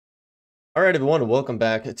All right, everyone, welcome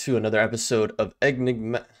back to another episode of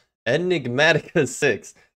Enigmatica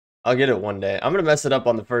 6. I'll get it one day. I'm going to mess it up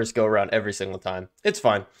on the first go around every single time. It's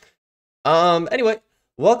fine. Anyway,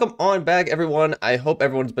 welcome on back, everyone. I hope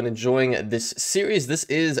everyone's been enjoying this series. This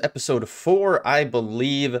is episode 4, I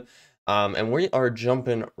believe. And we are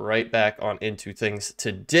jumping right back on into things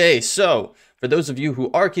today. So, for those of you who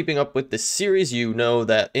are keeping up with this series, you know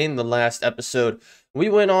that in the last episode, we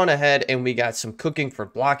went on ahead and we got some cooking for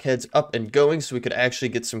blockheads up and going so we could actually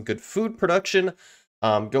get some good food production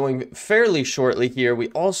going fairly shortly here. We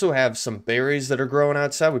also have some berries that are growing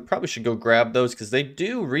outside. We probably should go grab those because they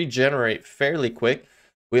do regenerate fairly quick.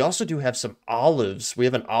 We also do have some olives. We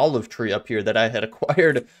have an olive tree up here that I had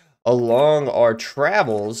acquired along our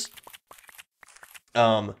travels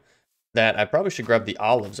that I probably should grab the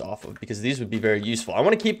olives off of because these would be very useful. I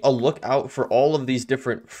want to keep a lookout for all of these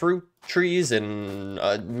different fruit trees and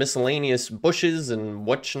miscellaneous bushes and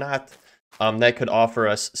whatnot that could offer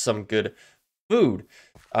us some good food.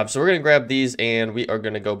 So we're going to grab these and we are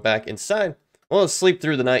going to go back inside. Well, let's sleep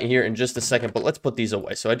through the night here in just a second, but let's put these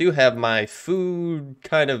away. So I do have my food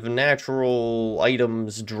kind of natural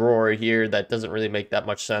items drawer here that doesn't really make that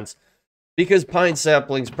much sense. Because pine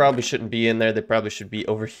saplings probably shouldn't be in there. They probably should be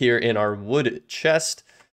over here in our wood chest.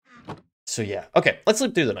 So yeah. Okay, let's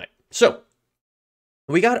sleep through the night. So,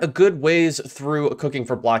 we got a good ways through cooking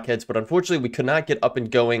for blockheads, but unfortunately we could not get up and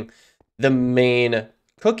going the main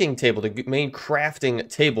cooking table, the main crafting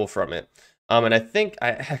table from it. And I think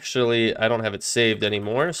I don't have it saved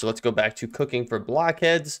anymore. So let's go back to cooking for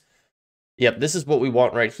blockheads. Yep, this is what we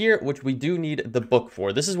want right here, which we do need the book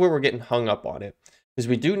for. This is where we're getting hung up on it. Because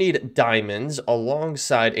we do need diamonds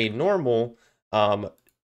alongside a normal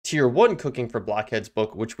tier 1 cooking for blockheads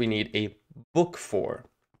book, which we need a book for.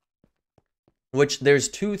 Which there's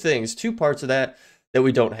two parts of that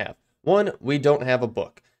we don't have. One, we don't have a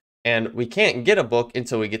book. And we can't get a book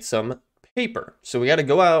until we get some paper. So we got to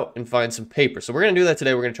go out and find some paper. So we're going to do that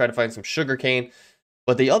today. We're going to try to find some sugarcane.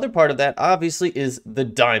 But the other part of that, obviously, is the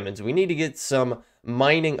diamonds. We need to get some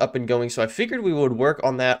mining up and going. So I figured we would work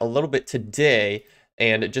on that a little bit today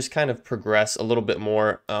and just kind of progress a little bit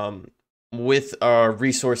more with our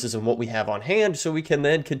resources and what we have on hand so we can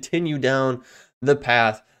then continue down the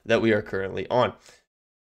path that we are currently on.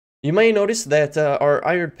 You may notice that our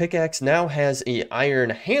iron pickaxe now has an iron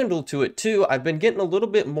handle to it too. I've been getting a little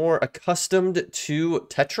bit more accustomed to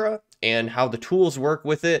Tetra and how the tools work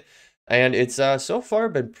with it. And it's so far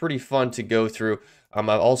been pretty fun to go through. I've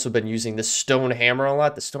also been using the stone hammer a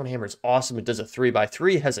lot. The stone hammer is awesome. It does a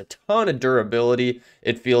 3x3, has a ton of durability.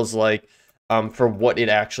 It feels like for what it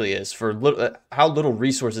actually is, for how little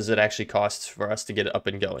resources it actually costs for us to get it up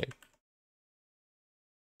and going.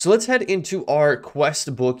 So let's head into our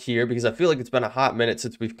quest book here because I feel like it's been a hot minute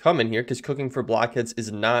since we've come in here because cooking for blockheads is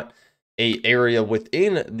not an area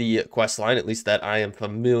within the quest line, at least that I am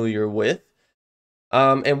familiar with.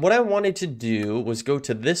 And what I wanted to do was go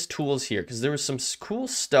to this tools here because there was some cool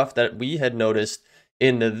stuff that we had noticed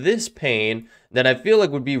in this pane that I feel like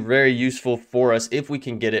would be very useful for us if we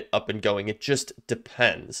can get it up and going. It just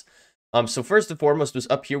depends. So first and foremost was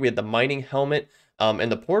up here, we had the mining helmet and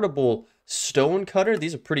the portable stone cutter.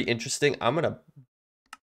 These are pretty interesting. I'm going to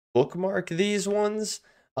bookmark these ones.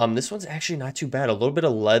 This one's actually not too bad. A little bit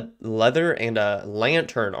of leather and a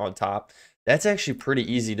lantern on top. That's actually pretty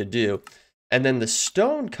easy to do. And then the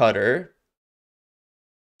stone cutter,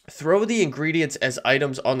 throw the ingredients as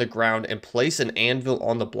items on the ground and place an anvil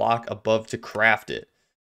on the block above to craft it.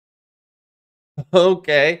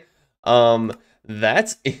 Okay.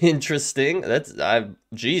 That's interesting.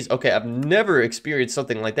 Geez, okay, I've never experienced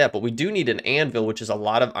something like that, but we do need an anvil, which is a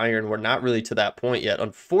lot of iron. We're not really to that point yet,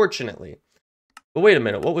 unfortunately. But wait a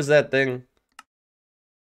minute, what was that thing?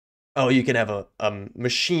 Oh, you can have a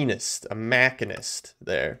machinist, a mechanist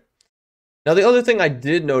there. Now, the other thing I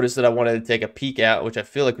did notice that I wanted to take a peek at, which I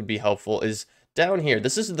feel like would be helpful, is down here.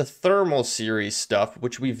 This is the thermal series stuff,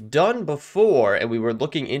 which we've done before, and we were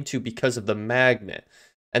looking into because of the magnet.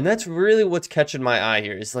 And that's really what's catching my eye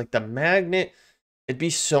here, is like the magnet. It'd be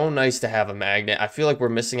so nice to have a magnet. I feel like we're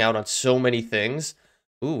missing out on so many things.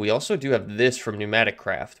 Ooh, we also do have this from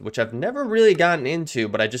PneumaticCraft, which I've never really gotten into,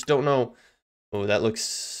 but I just don't know. Oh, that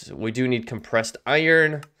looks... We do need compressed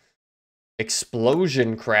iron.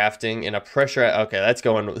 Explosion crafting and a pressure. Okay, that's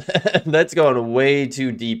going that's going way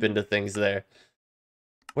too deep into things there.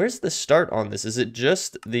 Where's the start on this? Is it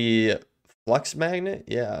just the flux magnet?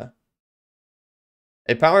 Yeah.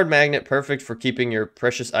 A powered magnet perfect for keeping your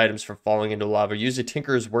precious items from falling into lava. Use a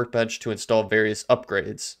tinkerer's workbench to install various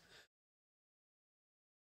upgrades.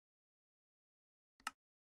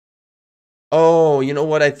 Oh, you know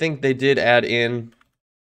what? I think they did add in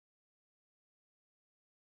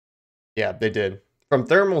Yeah, they did. From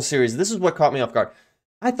Thermal Series, this is what caught me off guard.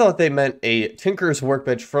 I thought they meant a Tinker's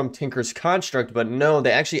Workbench from Tinker's Construct, but no,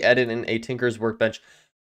 they actually added in a Tinker's Workbench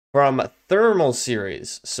from Thermal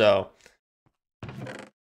Series. So,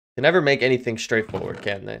 can never make anything straightforward,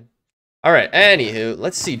 can they? All right, anywho,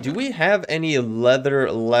 let's see. Do we have any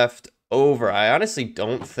leather left over? I honestly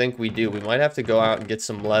don't think we do. We might have to go out and get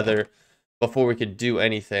some leather before we could do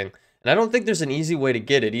anything. And I don't think there's an easy way to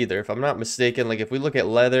get it either. If I'm not mistaken, like if we look at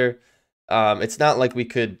leather, it's not like we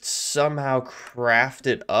could somehow craft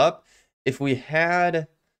it up. If we had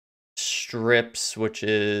strips, which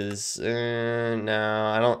is,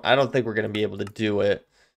 no, I don't think we're going to be able to do it.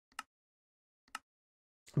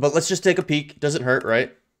 But let's just take a peek. Doesn't hurt,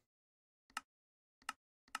 right?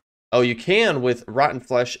 Oh, you can with rotten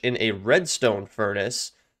flesh in a redstone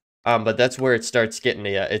furnace, but that's where it starts getting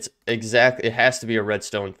you. It has to be a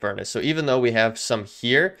redstone furnace. So even though we have some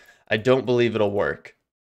here, I don't believe it'll work.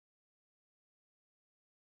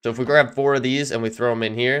 So if we grab 4 of these and we throw them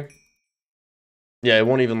in here, yeah, it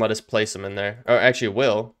won't even let us place them in there. Or actually it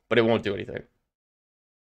will, but it won't do anything.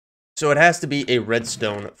 So it has to be a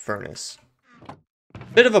redstone furnace.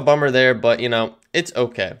 Bit of a bummer there, but you know, it's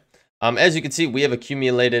okay. As you can see, we have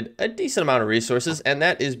accumulated a decent amount of resources, and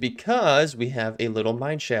that is because we have a little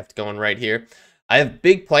mineshaft going right here. I have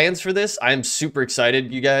big plans for this. I'm super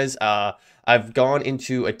excited, you guys. I've gone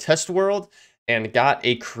into a test world and got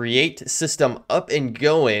a create system up and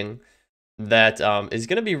going that is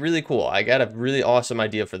going to be really cool. I got a really awesome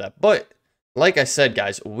idea for that. But like I said,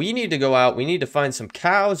 guys, we need to go out. We need to find some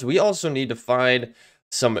cows. We also need to find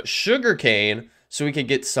some sugarcane so we could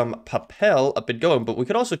get some papel up and going. But we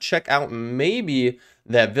could also check out maybe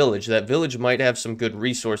that village. That village might have some good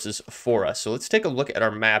resources for us. So let's take a look at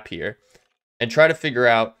our map here and try to figure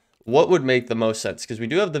out what would make the most sense. Because we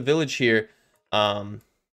do have the village here.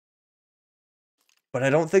 But I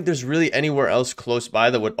don't think there's really anywhere else close by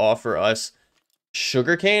that would offer us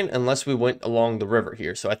sugarcane unless we went along the river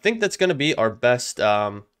here. So I think that's going to be our best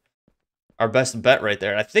bet right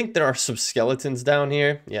there. I think there are some skeletons down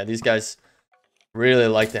here. Yeah, these guys really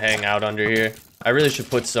like to hang out under here. I really should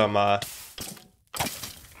put some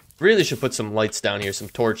lights down here, some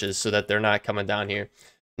torches, so that they're not coming down here.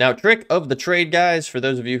 Now, trick of the trade, guys, for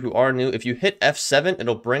those of you who are new, if you hit F7,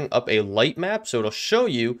 it'll bring up a light map, so it'll show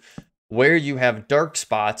you where you have dark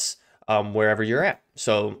spots wherever you're at.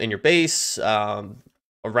 So in your base,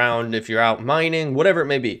 around if you're out mining, whatever it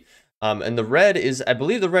may be. And the red is, I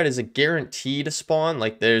believe the red is a guaranteed spawn.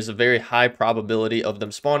 Like there's a very high probability of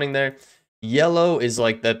them spawning there. Yellow is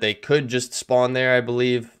like that they could just spawn there, I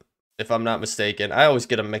believe, if I'm not mistaken. I always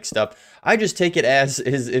get them mixed up. I just take it as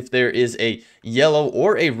is if there is a yellow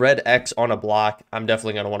or a red X on a block, I'm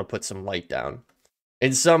definitely going to want to put some light down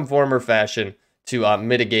in some form or fashion to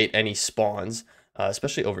mitigate any spawns,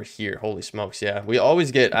 especially over here. Holy smokes, yeah.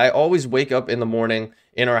 I always wake up in the morning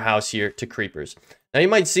in our house here to creepers. Now you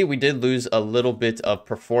might see we did lose a little bit of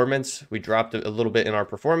performance. We dropped a little bit in our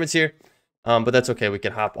performance here. But that's okay. We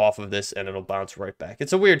can hop off of this and it'll bounce right back.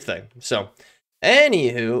 It's a weird thing. So,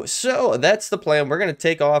 anywho, so that's the plan. We're going to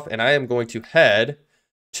take off and I am going to head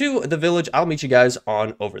to the village. I'll meet you guys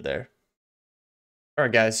on over there. All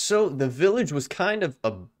right, guys. So, the village was kind of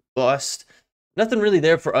a bust. Nothing really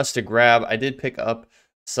there for us to grab. I did pick up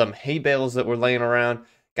some hay bales that were laying around.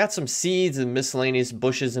 Got some seeds and miscellaneous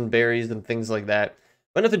bushes and berries and things like that.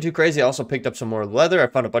 But nothing too crazy. I also picked up some more leather. I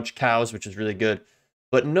found a bunch of cows, which is really good.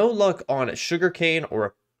 But no luck on sugarcane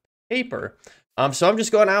or paper. So I'm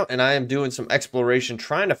just going out and I am doing some exploration,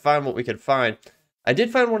 trying to find what we could find. I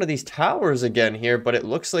did find one of these towers again here, but it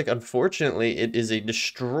looks like, unfortunately, it is a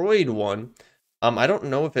destroyed one. I don't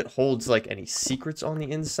know if it holds, like, any secrets on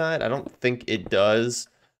the inside. I don't think it does,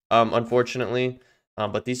 unfortunately.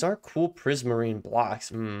 But these are cool prismarine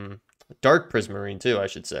blocks. Dark prismarine, too, I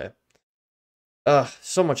should say.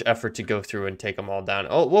 So much effort to go through and take them all down.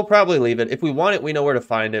 Oh, we'll probably leave it. If we want it, we know where to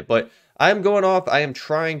find it. But I'm going off. I am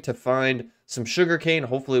trying to find some sugarcane.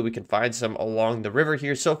 Hopefully, we can find some along the river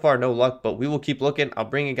here. So far, no luck, but we will keep looking. I'll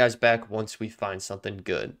bring you guys back once we find something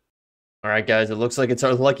good. All right, guys, it looks like it's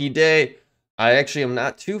our lucky day. I actually am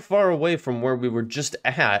not too far away from where we were just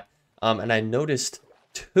at, and I noticed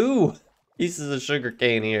 2 pieces of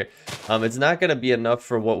sugarcane here. It's not going to be enough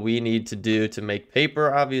for what we need to do to make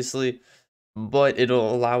paper, obviously. But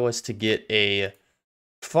it'll allow us to get a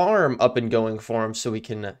farm up and going for them so we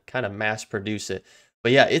can kind of mass produce it.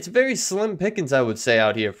 But yeah, it's very slim pickings, I would say,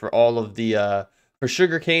 out here for all of the, for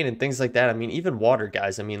sugarcane and things like that. I mean, even water,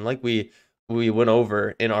 guys. I mean, like we went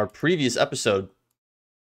over in our previous episode,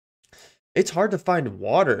 it's hard to find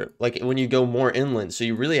water, like when you go more inland. So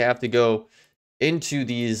you really have to go into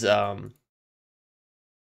these,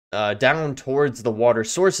 down towards the water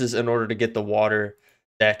sources in order to get the water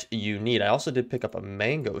that you need. I also did pick up a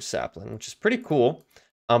mango sapling, which is pretty cool.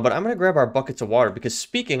 But I'm going to grab our buckets of water because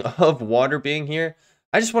speaking of water being here,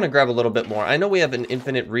 I just want to grab a little bit more. I know we have an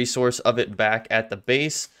infinite resource of it back at the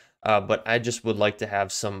base, but I just would like to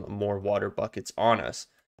have some more water buckets on us.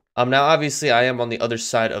 Now, obviously, I am on the other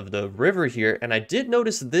side of the river here, and I did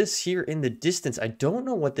notice this here in the distance. I don't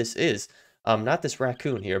know what this is. Not this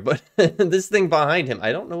raccoon here, but this thing behind him.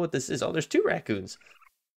 I don't know what this is. Oh, there's 2 raccoons.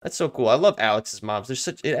 That's so cool. I love Alex's mobs.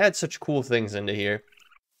 It adds such cool things into here.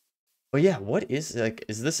 But yeah, what is, like,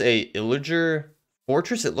 is this a Illager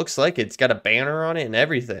fortress? It looks like it's got a banner on it and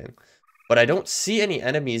everything. But I don't see any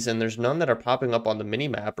enemies, and there's none that are popping up on the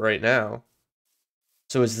mini-map right now.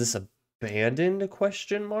 So is this abandoned,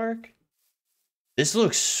 question mark? This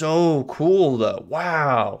looks so cool, though.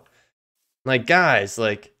 Wow. Like, guys,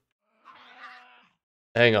 like...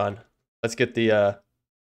 Hang on. Let's get the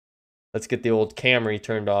old Camry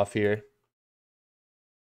turned off here.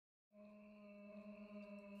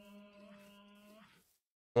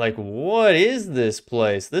 Like, what is this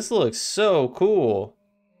place? This looks so cool.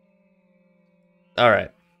 All right.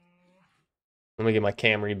 Let me get my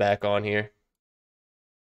Camry back on here.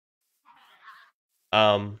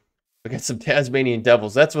 We got some Tasmanian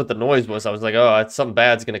devils. That's what the noise was. I was like, oh, something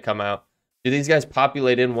bad's gonna come out. Do these guys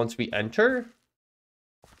populate in once we enter?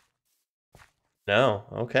 No.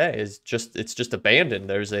 Okay. It's just abandoned.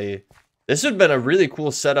 This would have been a really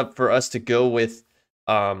cool setup for us to go with.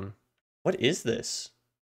 What is this?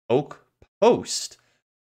 Oak Post.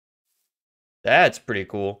 That's pretty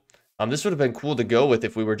cool. This would have been cool to go with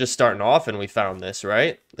if we were just starting off and we found this,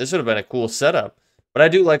 right? This would have been a cool setup. But I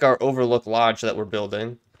do like our Overlook Lodge that we're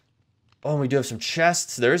building. Oh, and we do have some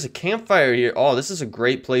chests. There is a campfire here. Oh, this is a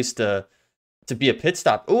great place to be a pit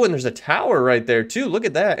stop. Oh, and there's a tower right there too. Look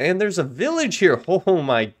at that. And there's a village here. Oh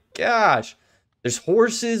my gosh. There's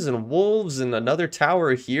horses and wolves and another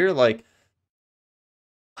tower here. Like,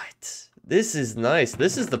 what? This is nice.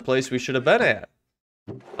 This is the place we should have been at.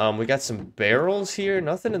 We got some barrels here.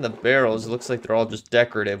 Nothing in the barrels. It looks like they're all just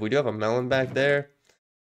decorative. We do have a melon back there.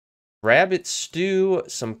 Rabbit stew,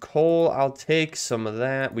 some coal. I'll take some of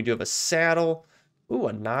that. We do have a saddle. Ooh,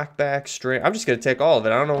 a knockback string. I'm just gonna take all of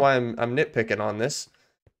it. I don't know why I'm nitpicking on this.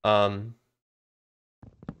 Ooh,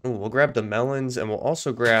 we'll grab the melons and we'll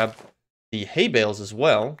also grab the hay bales as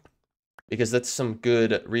well, because that's some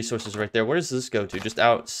good resources right there. Where does this go to? Just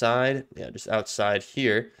outside? Yeah, just outside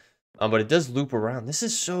here. But it does loop around. This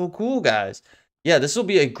is so cool, guys. Yeah, this will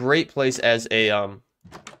be a great place as a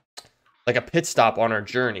like a pit stop on our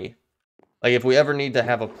journey. Like if we ever need to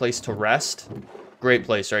have a place to rest, great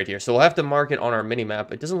place right here. So we'll have to mark it on our mini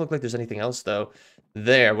map. It doesn't look like there's anything else though.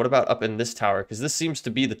 There. What about up in this tower? Because this seems to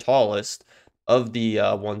be the tallest of the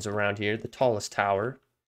ones around here. The tallest tower.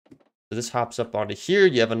 So this hops up onto here.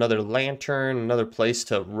 You have another lantern, another place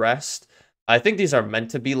to rest. I think these are meant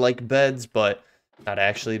to be like beds, but not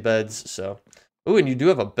actually beds. So, ooh, and you do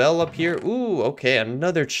have a bell up here. Ooh, okay,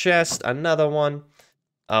 another chest, another one.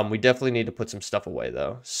 We definitely need to put some stuff away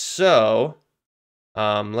though. So,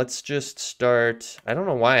 let's just start. I don't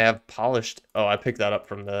know why I have polished. Oh, I picked that up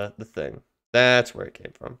from the thing. That's where it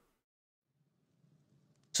came from.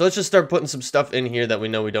 So let's just start putting some stuff in here that we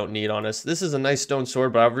know we don't need on us. This is a nice stone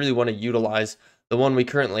sword, but I really want to utilize the one we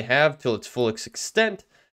currently have till its full extent,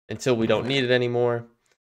 until we don't need it anymore.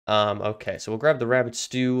 Okay, so we'll grab the rabbit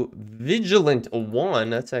stew. Vigilant 1.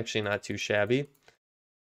 That's actually not too shabby.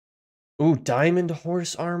 Ooh, diamond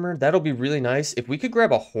horse armor. That'll be really nice. If we could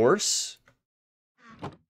grab a horse.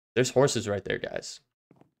 There's horses right there, guys.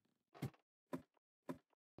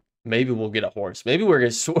 Maybe we'll get a horse. Maybe we're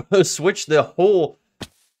going to switch the whole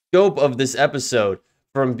scope of this episode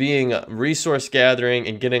from being resource gathering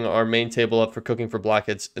and getting our main table up for cooking for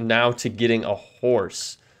blockheads now to getting a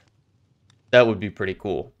horse. That would be pretty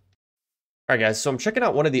cool. All right, guys, so I'm checking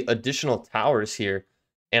out one of the additional towers here,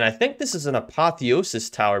 and I think this is an apotheosis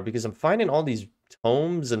tower because I'm finding all these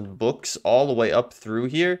tomes and books all the way up through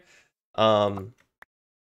here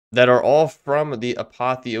that are all from the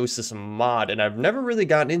apotheosis mod, and I've never really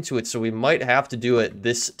gotten into it, so we might have to do it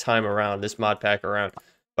this time around, this mod pack around.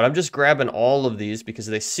 But I'm just grabbing all of these because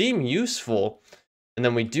they seem useful. And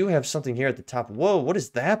then we do have something here at the top. Whoa, what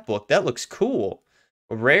is that book? That looks cool.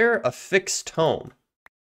 Rare affixed tome.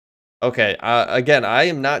 Okay, again, I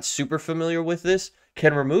am not super familiar with this.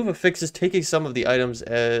 Can remove affixes, taking some of the items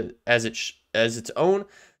as its own.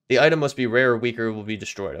 The item must be rare or weaker, will be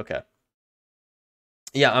destroyed. Okay.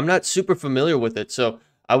 Yeah, I'm not super familiar with it, so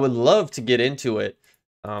I would love to get into it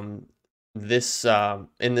in this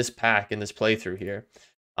pack, in this playthrough here.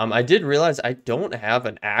 I did realize I don't have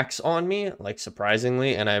an axe on me, like,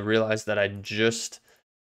 surprisingly, and I realized that I just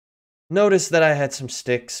noticed that I had some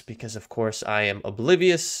sticks because, of course, I am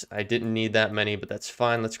oblivious. I didn't need that many, but that's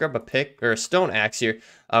fine. Let's grab a pick or a stone axe here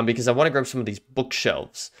because I want to grab some of these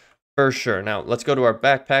bookshelves for sure. Now, let's go to our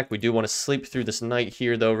backpack. We do want to sleep through this night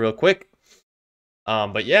here, though, real quick.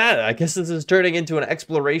 But yeah, I guess this is turning into an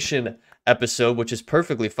exploration episode, which is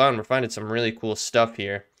perfectly fine. We're finding some really cool stuff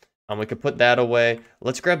here. We could put that away.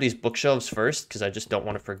 Let's grab these bookshelves first because I just don't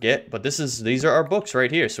want to forget. But these are our books right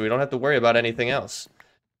here, so we don't have to worry about anything else.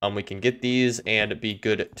 We can get these and be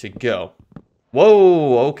good to go.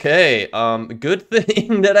 Whoa, okay. Good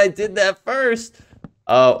thing that I did that first.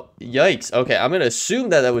 Yikes. Okay, I'm gonna assume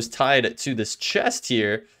that that was tied to this chest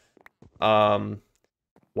here.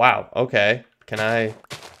 Wow, okay. Can I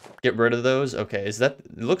get rid of those? Okay, is that...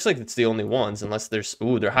 It looks like it's the only ones, unless there's...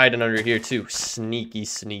 Ooh, they're hiding under here, too. Sneaky,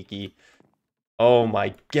 sneaky. Oh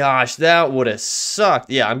my gosh, that would have sucked.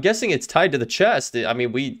 Yeah, I'm guessing it's tied to the chest. I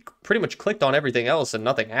mean, we pretty much clicked on everything else and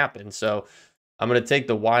nothing happened, so... I'm going to take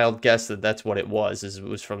the wild guess that that's what it was, is it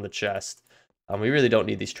was from the chest. We really don't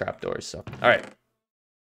need these trapdoors, so... Alright.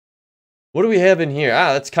 What do we have in here?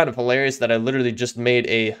 Ah, that's kind of hilarious that I literally just made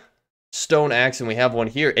a... stone axe, and we have one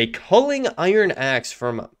here, a culling iron axe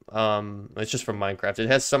from it's just from Minecraft. It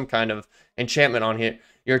has some kind of enchantment on here.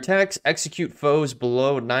 Your attacks execute foes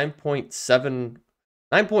below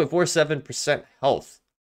 9.47% health.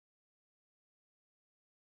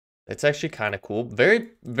 It's actually kind of cool. Very,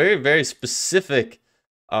 very, very specific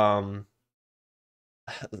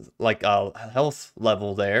like health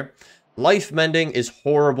level there. Life mending is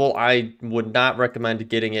horrible. I would not recommend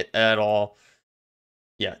getting it at all.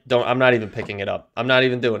 Yeah, I'm not even picking it up. I'm not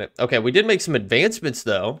even doing it. Okay, we did make some advancements,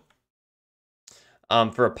 though.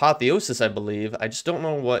 For Apotheosis, I believe. I just don't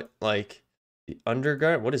know what, like, the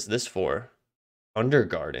Undergarden. What is this for?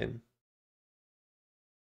 Undergarden.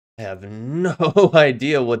 I have no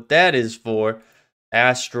idea what that is for.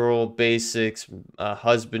 Astral, Basics,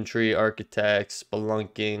 Husbandry, Architects,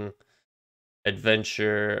 Spelunking,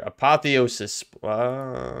 Adventure, Apotheosis.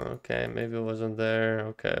 Okay, maybe it wasn't there.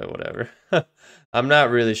 Okay, whatever. I'm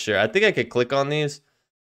not really sure. I think I could click on these.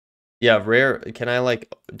 Yeah, rare. Can I,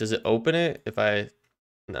 like, does it open it? If I...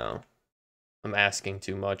 No. I'm asking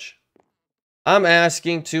too much. I'm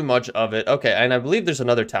asking too much of it. Okay, and I believe there's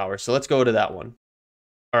another tower, so let's go to that one.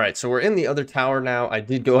 Alright, so we're in the other tower now. I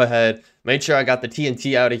did go ahead, made sure I got the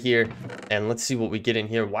TNT out of here, and let's see what we get in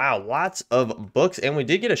here. Wow, lots of books, and we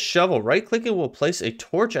did get a shovel. Right-clicking will place a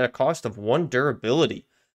torch at a cost of 1 durability.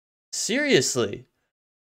 Seriously?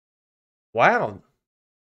 Wow.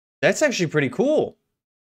 That's actually pretty cool.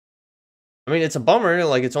 I mean, it's a bummer,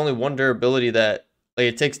 like, it's only 1 durability that, like,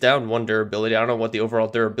 it takes down 1 durability. I don't know what the overall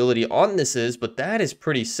durability on this is, but that is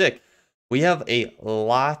pretty sick. We have a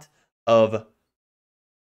lot of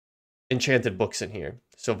enchanted books in here.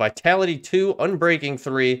 So Vitality 2, Unbreaking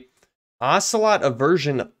 3, Ocelot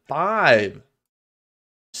Aversion 5.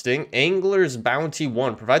 Interesting. Angler's Bounty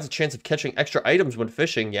 1 provides a chance of catching extra items when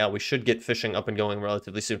fishing. Yeah, we should get fishing up and going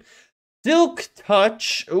relatively soon. Silk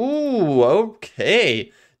Touch. Ooh,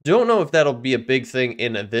 okay. Don't know if that'll be a big thing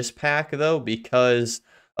in this pack, though, because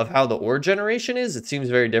of how the ore generation is. It seems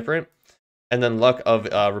very different. And then Luck of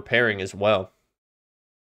Repairing as well.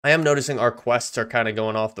 I am noticing our quests are kind of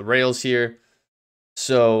going off the rails here.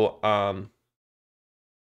 So, I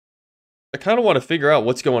kind of want to figure out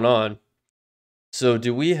what's going on. So,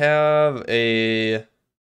 do we have a...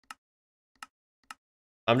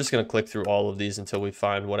 I'm just going to click through all of these until we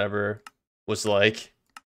find whatever was like...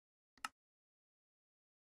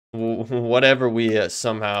 Whatever we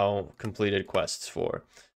somehow completed quests for.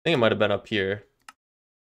 I think it might have been up here.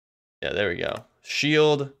 Yeah, there we go.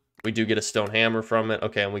 Shield. We do get a stone hammer from it.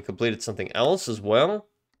 Okay, and we completed something else as well.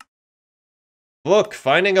 Book.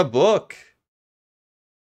 Finding a book.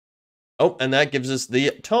 Oh, and that gives us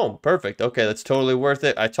the tome. Perfect. Okay, that's totally worth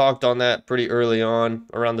it. I talked on that pretty early on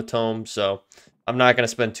around the tome, so I'm not going to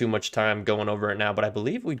spend too much time going over it now, but I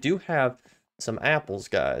believe we do have some apples,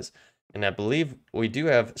 guys. And I believe we do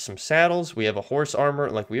have some saddles. We have a horse armor.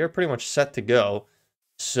 Like, we are pretty much set to go.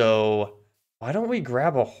 So, why don't we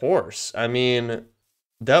grab a horse? I mean,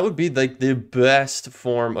 that would be, like, the best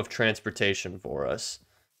form of transportation for us.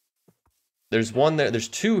 There's one there. There's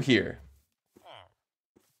 2 here.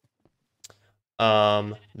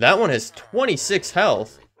 That one has 26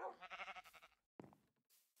 health.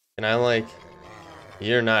 And I, like...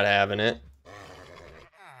 You're not having it.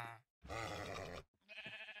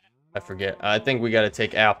 I forget. I think we gotta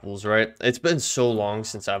take apples, right? It's been so long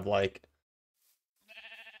since I've, like,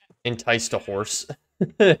 enticed a horse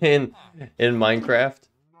in Minecraft.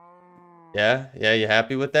 Yeah, yeah, you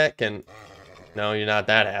happy with that? No, you're not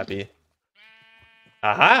that happy.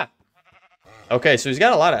 Aha! Okay, so he's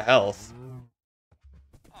got a lot of health.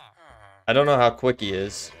 I don't know how quick he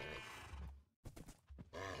is.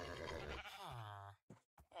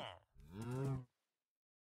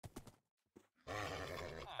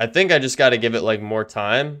 I think I just got to give it like more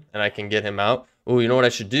time and I can get him out. Ooh, you know what I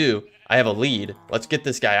should do? I have a lead. Let's get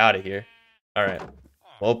this guy out of here. All right.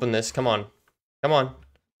 We'll open this. Come on. Come on.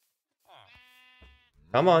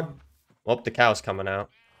 Come on. Well, the cow's coming out.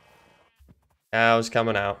 Cow's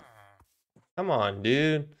coming out. Come on,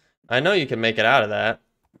 dude. I know you can make it out of that.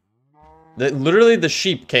 Literally, the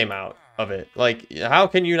sheep came out of it. Like, how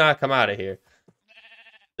can you not come out of here?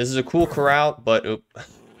 This is a cool corral, but...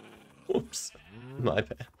 Oops. My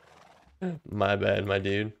bad. My bad, my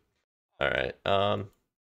dude. Alright,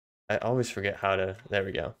 I always forget how to... There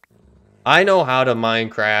we go. I know how to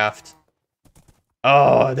Minecraft.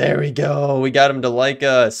 Oh, there we go. We got him to like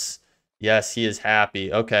us. Yes, he is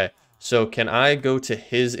happy. Okay, so can I go to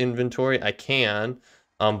his inventory? I can,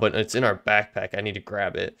 but it's in our backpack. I need to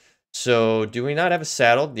grab it. So, do we not have a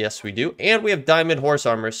saddle? Yes, we do. And we have diamond horse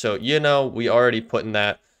armor, so, you know, we already putting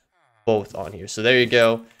that both on here. So, there you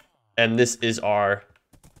go. And this is our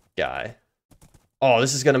guy. Oh,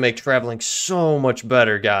 this is going to make traveling so much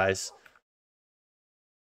better, guys.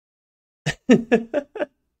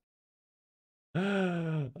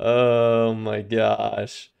 Oh my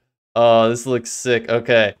gosh. Oh, this looks sick.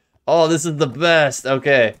 Okay. Oh, this is the best.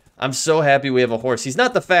 Okay. I'm so happy we have a horse. He's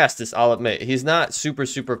not the fastest, I'll admit. He's not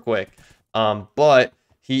super quick. But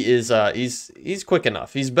he is he's quick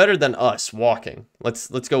enough. He's better than us walking. Let's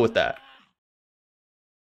go with that.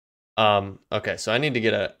 Okay, so I need to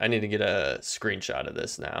get a screenshot of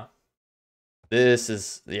this now. This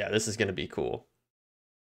is going to be cool.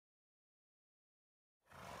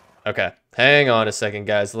 Okay, hang on a second,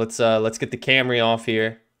 guys. Let's get the Camry off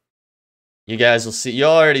here. You guys will see. You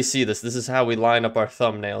already see this. This is how we line up our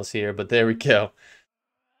thumbnails here. But there we go.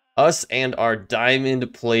 Us and our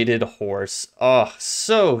diamond-plated horse. Oh,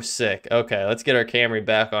 so sick. Okay, let's get our Camry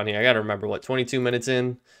back on here. I gotta remember what 22 minutes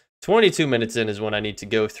in. 22 minutes in is when I need to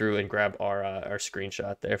go through and grab our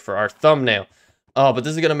screenshot there for our thumbnail. Oh, but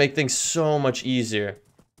this is gonna make things so much easier.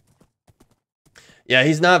 Yeah,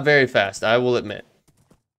 he's not very fast, I will admit.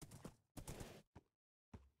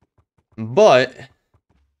 But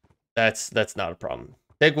that's not a problem.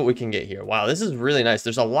 Take what we can get here. Wow, this is really nice.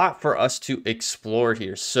 There's a lot for us to explore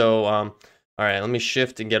here. So, all right, let me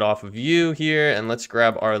shift and get off of you here, and let's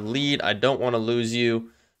grab our lead. I don't want to lose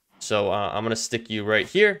you, so I'm gonna stick you right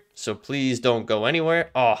here. So please don't go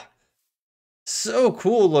anywhere. Oh, so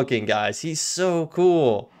cool looking, guys. He's so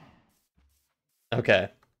cool. Okay.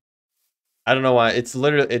 I don't know why. It's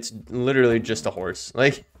literally just a horse.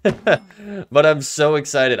 Like, but I'm so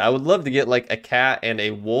excited. I would love to get like a cat and a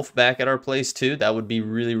wolf back at our place too. That would be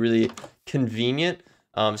really convenient.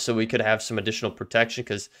 So we could have some additional protection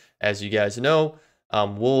because, as you guys know,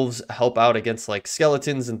 wolves help out against like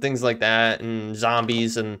skeletons and things like that, and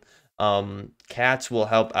zombies, and cats will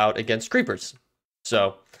help out against creepers.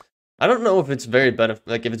 So I don't know if it's if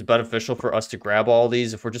it's beneficial for us to grab all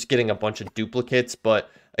these if we're just getting a bunch of duplicates, but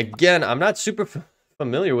again, I'm not super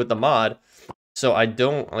familiar with the mod, so I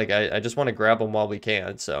don't I just want to grab them while we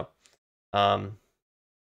can. So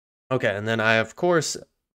okay, and then I of course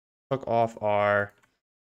took off our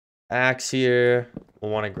axe here.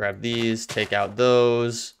 We'll want to grab these, take out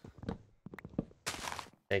those,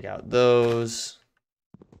 take out those.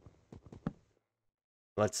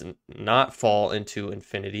 Let's not fall into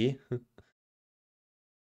infinity.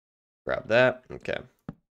 Grab that. Okay.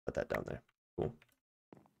 Put that down there.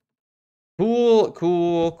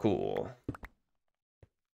 Cool.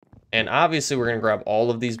 And obviously we're going to grab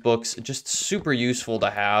all of these books. Just super useful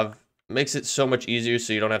to have. Makes it so much easier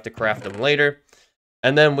so you don't have to craft them later.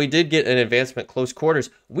 And then we did get an advancement close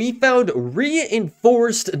quarters. We found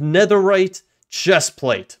reinforced netherite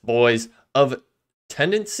chestplate, boys, of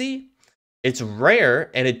tendency. It's rare,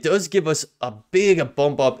 and it does give us a big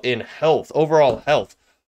bump up in health, overall health.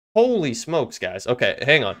 Holy smokes, guys. Okay,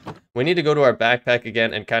 hang on. We need to go to our backpack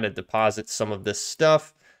again and kind of deposit some of this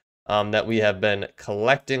stuff that we have been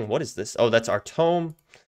collecting. What is this? Oh, that's our tome.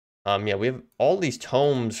 Yeah, we have all these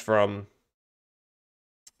tomes from,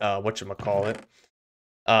 whatchamacallit.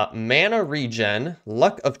 Mana regen,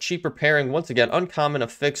 luck of cheaper pairing, once again, uncommon,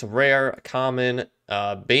 affix, rare, common,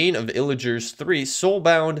 bane of illagers 3,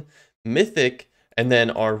 soulbound, mythic, and then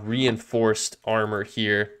our reinforced armor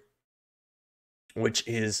here, which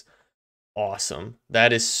is awesome.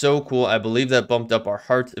 That is so cool. I believe that bumped up our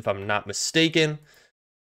heart, if I'm not mistaken.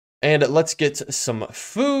 And let's get some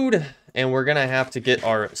food, and we're gonna have to get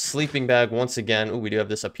our sleeping bag once again. Ooh, we do have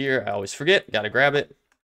this up here. I always forget. Gotta grab it.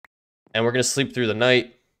 And we're gonna sleep through the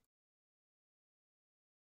night.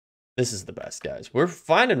 This is the best, guys. We're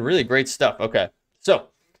finding really great stuff. Okay, so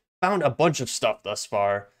found a bunch of stuff thus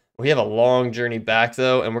far. We have a long journey back,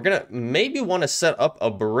 though, and we're gonna maybe want to set up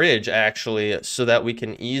a bridge, actually, so that we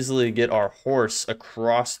can easily get our horse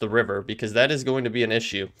across the river, because that is going to be an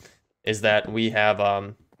issue, is that we have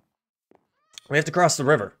to cross the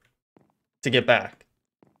river to get back.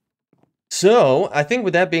 So I think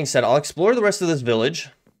with that being said, I'll explore the rest of this village,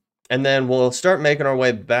 and then we'll start making our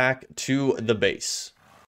way back to the base.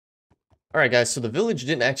 All right, guys, so the village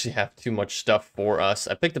didn't actually have too much stuff for us.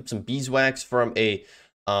 I picked up some beeswax from a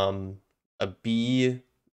bee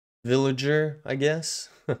villager, I guess.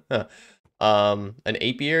 An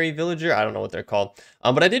apiary villager, I don't know what they're called.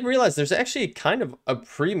 But I did realize there's actually kind of a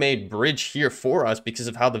pre-made bridge here for us because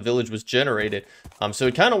of how the village was generated. So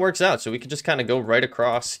it kind of works out. So we could just kind of go right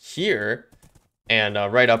across here and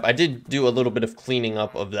right up. I did do a little bit of cleaning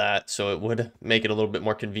up of that, so it would make it a little bit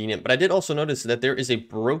more convenient. But I did also notice that there is a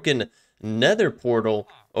broken nether portal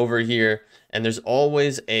over here, and there's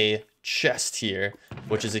always a chest here,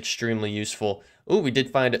 which is extremely useful. Ooh, we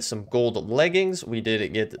did find some gold leggings. We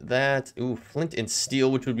did get that. Ooh, flint and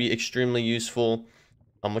steel, which would be extremely useful.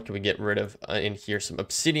 What can we get rid of in here? Some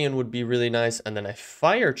obsidian would be really nice, and then a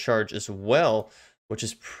fire charge as well, which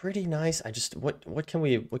is pretty nice. I just what can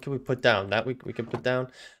we put down? That we can put down.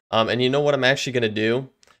 And you know what I'm actually gonna do?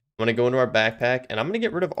 I'm gonna go into our backpack, and I'm gonna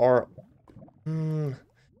get rid of our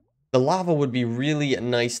the lava would be really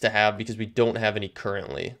nice to have because we don't have any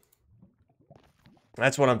currently.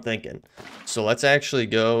 That's what I'm thinking. So let's actually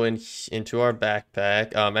go into our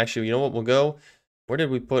backpack. Actually, you know what? We'll go. Where did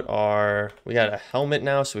we put our... We got a helmet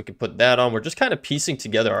now, so we can put that on. We're just kind of piecing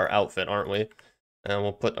together our outfit, aren't we? And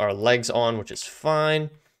we'll put our legs on, which is fine.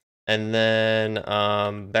 And then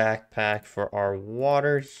backpack for our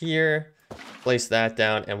water here. Place that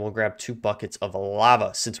down, and we'll grab 2 buckets of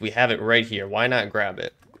lava since we have it right here. Why not grab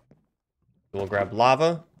it? We'll grab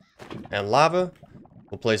lava and lava.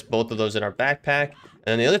 We'll place both of those in our backpack.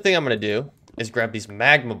 And then the other thing I'm going to do is grab these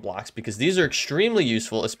magma blocks because these are extremely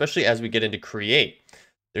useful, especially as we get into create.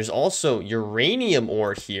 There's also uranium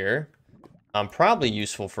ore here. Probably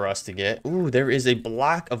useful for us to get. Ooh, there is a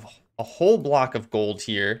whole block of gold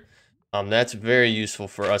here. That's very useful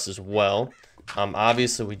for us as well.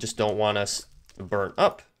 Obviously, we just don't want us to burn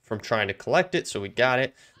up from trying to collect it, so we got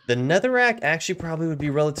it. The netherrack actually probably would be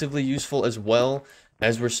relatively useful as well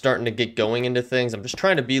as we're starting to get going into things. I'm just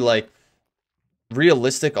trying to be like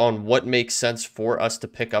realistic on what makes sense for us to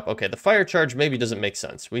pick up. Okay, the fire charge maybe doesn't make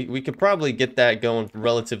sense. We could probably get that going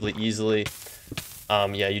relatively easily.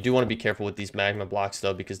 Yeah, you do want to be careful with these magma blocks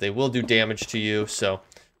though, because they will do damage to you. So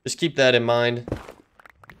just keep that in mind.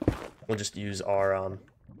 We'll just use our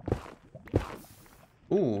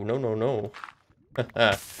ooh, no.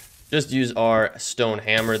 Just use our stone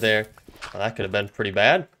hammer there. Well, that could have been pretty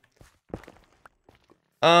bad.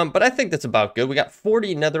 But I think that's about good. We got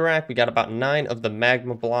 40 netherrack. We got about 9 of the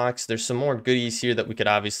magma blocks. There's some more goodies here that we could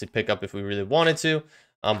obviously pick up if we really wanted to.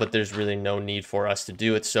 But there's really no need for us to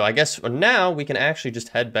do it. So I guess for now, we can actually just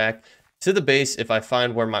head back to the base if I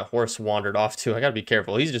find where my horse wandered off to. I gotta be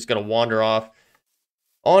careful. He's just gonna wander off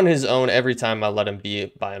on his own every time I let him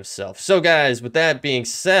be by himself. So guys, with that being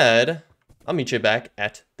said, I'll meet you back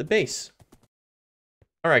at the base.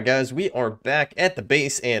 Alright guys, we are back at the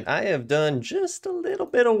base, and I have done just a little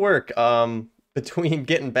bit of work between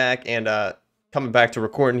getting back and coming back to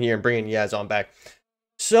recording here and bringing you guys on back.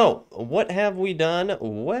 So, what have we done?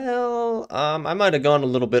 Well, I might have gone a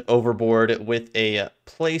little bit overboard with a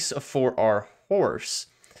place for our horse.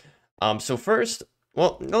 So first,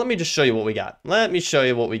 well, let me just show you what we got. Let me show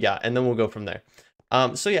you what we got, and then we'll go from there.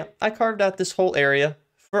 So yeah, I carved out this whole area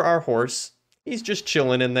for our horse. He's just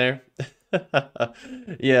chilling in there.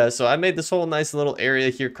 Yeah, so I made this whole nice little area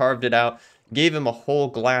here, carved it out, gave him a whole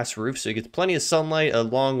glass roof so he gets plenty of sunlight,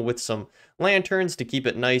 along with some lanterns to keep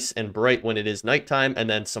it nice and bright when it is nighttime, and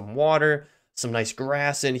then some water, some nice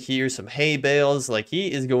grass in here, some hay bales. Like, he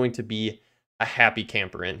is going to be a happy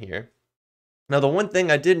camper in here. Now, the one thing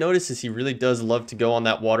I did notice is he really does love to go on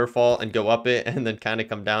that waterfall and go up it and then kind of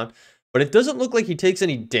come down. But it doesn't look like he takes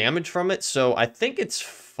any damage from it, so I think it's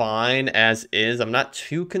fine as is. I'm not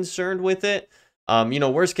too concerned with it. You know,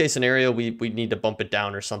 worst case scenario, we need to bump it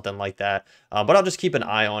down or something like that. But I'll just keep an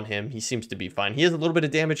eye on him. He seems to be fine. He has a little bit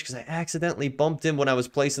of damage because I accidentally bumped him when I was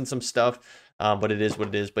placing some stuff. But it is what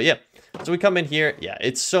it is. But yeah, so we come in here. Yeah,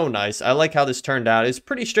 it's so nice. I like how this turned out. It's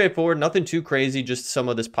pretty straightforward. Nothing too crazy. Just some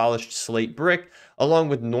of this polished slate brick along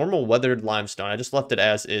with normal weathered limestone. I just left it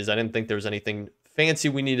as is. I didn't think there was anything fancy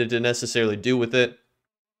we needed to necessarily do with it.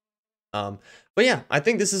 But yeah, I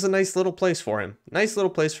think this is a nice little place for him. Nice little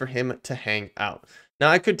place for him to hang out. Now,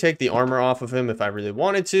 I could take the armor off of him if I really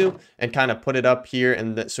wanted to and kind of put it up here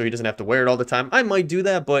and so he doesn't have to wear it all the time. I might do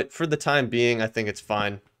that, but for the time being, I think it's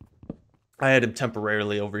fine. I had him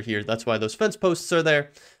temporarily over here. That's why those fence posts are there.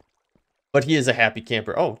 But he is a happy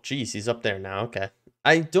camper. Oh, geez, he's up there now. Okay.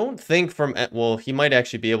 I don't think from... Well, he might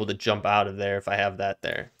actually be able to jump out of there if I have that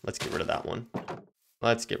there. Let's get rid of that one.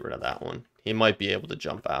 Let's get rid of that one. He might be able to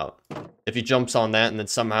jump out. If he jumps on that and then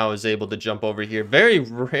somehow is able to jump over here. Very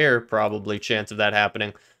rare, probably, chance of that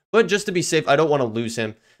happening. But just to be safe, I don't want to lose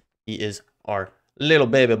him. He is our little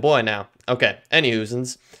baby boy now. Okay,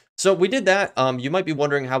 anywhoosins. So we did that. You might be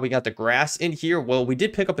wondering how we got the grass in here. Well, we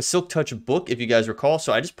did pick up a Silk Touch book, if you guys recall.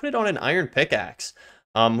 So I just put it on an iron pickaxe.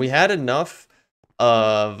 We had enough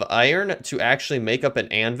of iron to actually make up an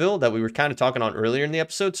anvil that we were kind of talking on earlier in the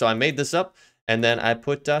episode. So I made this up. And then I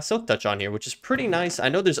put Silk Touch on here, which is pretty nice. I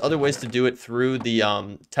know there's other ways to do it through the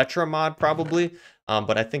Tetra mod, probably.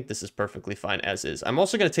 But I think this is perfectly fine as is. I'm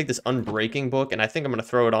also going to take this Unbreaking book, and I think I'm going to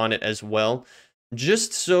throw it on it as well.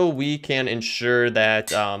 Just so we can ensure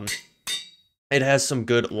that it has some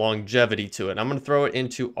good longevity to it. I'm going to throw it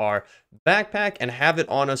into our backpack and have it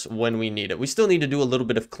on us when we need it. We still need to do a little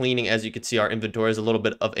bit of cleaning. As you can see, our inventory is a little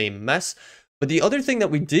bit of a mess. But the other thing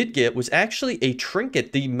that we did get was actually a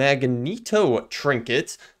trinket, the Magneto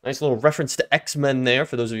trinket. Nice little reference to X-Men there,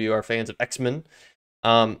 for those of you who are fans of X-Men.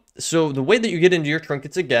 So the way that you get into your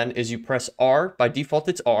trinkets, again, is you press R. By default,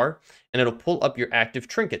 it's R, and it'll pull up your active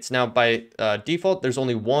trinkets. Now, by default, there's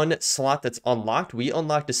only one slot that's unlocked. We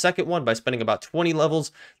unlocked the second one by spending about 20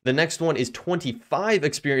 levels. The next one is 25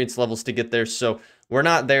 experience levels to get there, so we're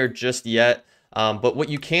not there just yet. But what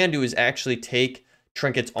you can do is actually take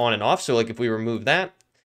trinkets on and off. So like if we remove that,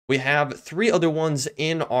 we have 3 other ones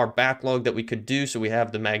in our backlog that we could do. So we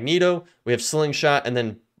have the Magneto, we have Slingshot, and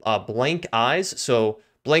then Blank Eyes. So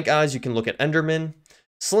Blank Eyes, you can look at Enderman.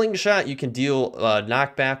 Slingshot, you can deal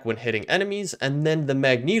knockback when hitting enemies. And then the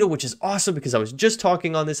Magneto, which is awesome because I was just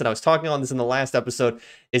talking on this, and I was talking on this in the last episode,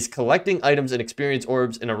 is collecting items and experience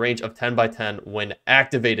orbs in a range of 10 by 10 when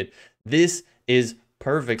activated. This is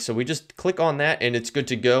perfect. So we just click on that and it's good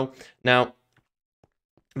to go. Now,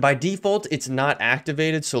 by default, it's not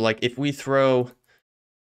activated. So like if we throw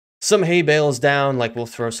some hay bales down, like we'll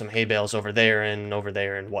throw some hay bales over there and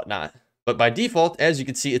whatnot. But by default, as you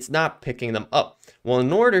can see, it's not picking them up. Well,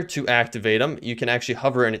 in order to activate them, you can actually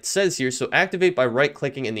hover, and it says here, so activate by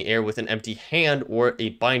right-clicking in the air with an empty hand or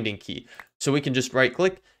a binding key. So we can just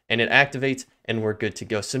right-click and it activates and we're good to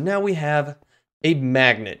go. So now we have a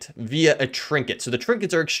magnet via a trinket. So the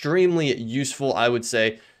trinkets are extremely useful, I would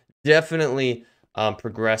say. Definitely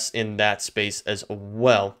progress in that space as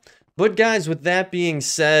well. But guys, with that being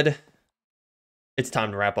said, it's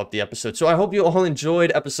time to wrap up the episode. So I hope you all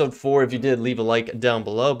enjoyed episode 4. If you did, leave a like down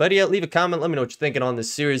below. Better yet, leave a comment. Let me know what you're thinking on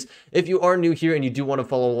this series. If you are new here and you do want to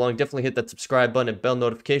follow along, definitely hit that subscribe button and bell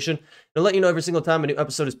notification. It'll let you know every single time a new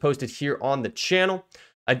episode is posted here on the channel.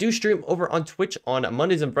 I do stream over on Twitch on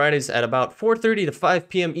Mondays and Fridays at about 4:30 to 5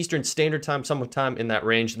 p.m. Eastern Standard Time, sometime in that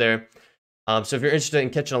range there. So if you're interested in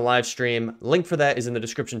catching a live stream, link for that is in the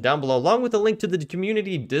description down below, along with a link to the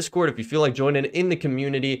community Discord. If you feel like joining in the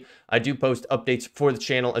community, I do post updates for the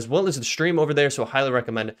channel as well as the stream over there, so I highly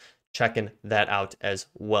recommend checking that out as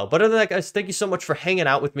well. But other than that, guys, thank you so much for hanging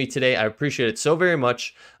out with me today. I appreciate it so very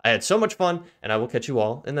much. I had so much fun, and I will catch you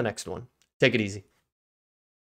all in the next one. Take it easy.